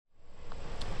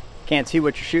Can't see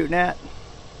what you're shooting at?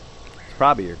 It's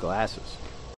probably your glasses.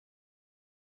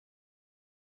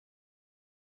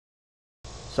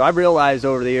 So I've realized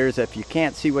over the years that if you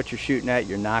can't see what you're shooting at,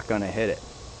 you're not going to hit it.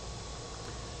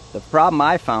 The problem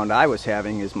I found I was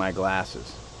having is my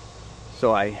glasses.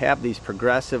 So I have these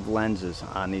progressive lenses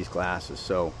on these glasses.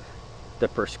 So the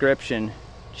prescription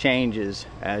changes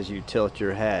as you tilt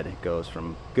your head. It goes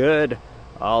from good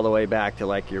all the way back to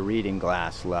like your reading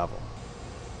glass level.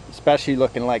 Especially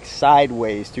looking like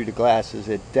sideways through the glasses,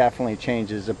 it definitely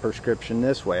changes the prescription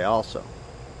this way also.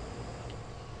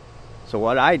 So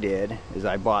what I did is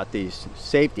I bought these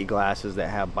safety glasses that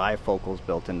have bifocals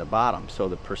built in the bottom. So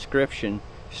the prescription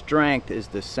strength is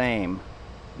the same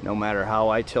no matter how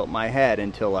I tilt my head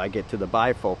until I get to the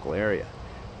bifocal area.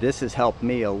 This has helped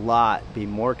me a lot be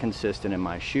more consistent in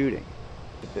my shooting.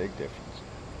 The big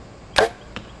difference.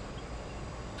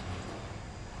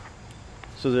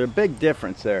 So there's a big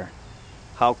difference there,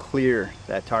 how clear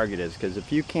that target is, because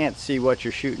if you can't see what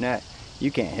you're shooting at,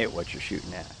 you can't hit what you're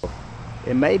shooting at.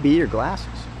 It may be your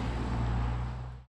glasses.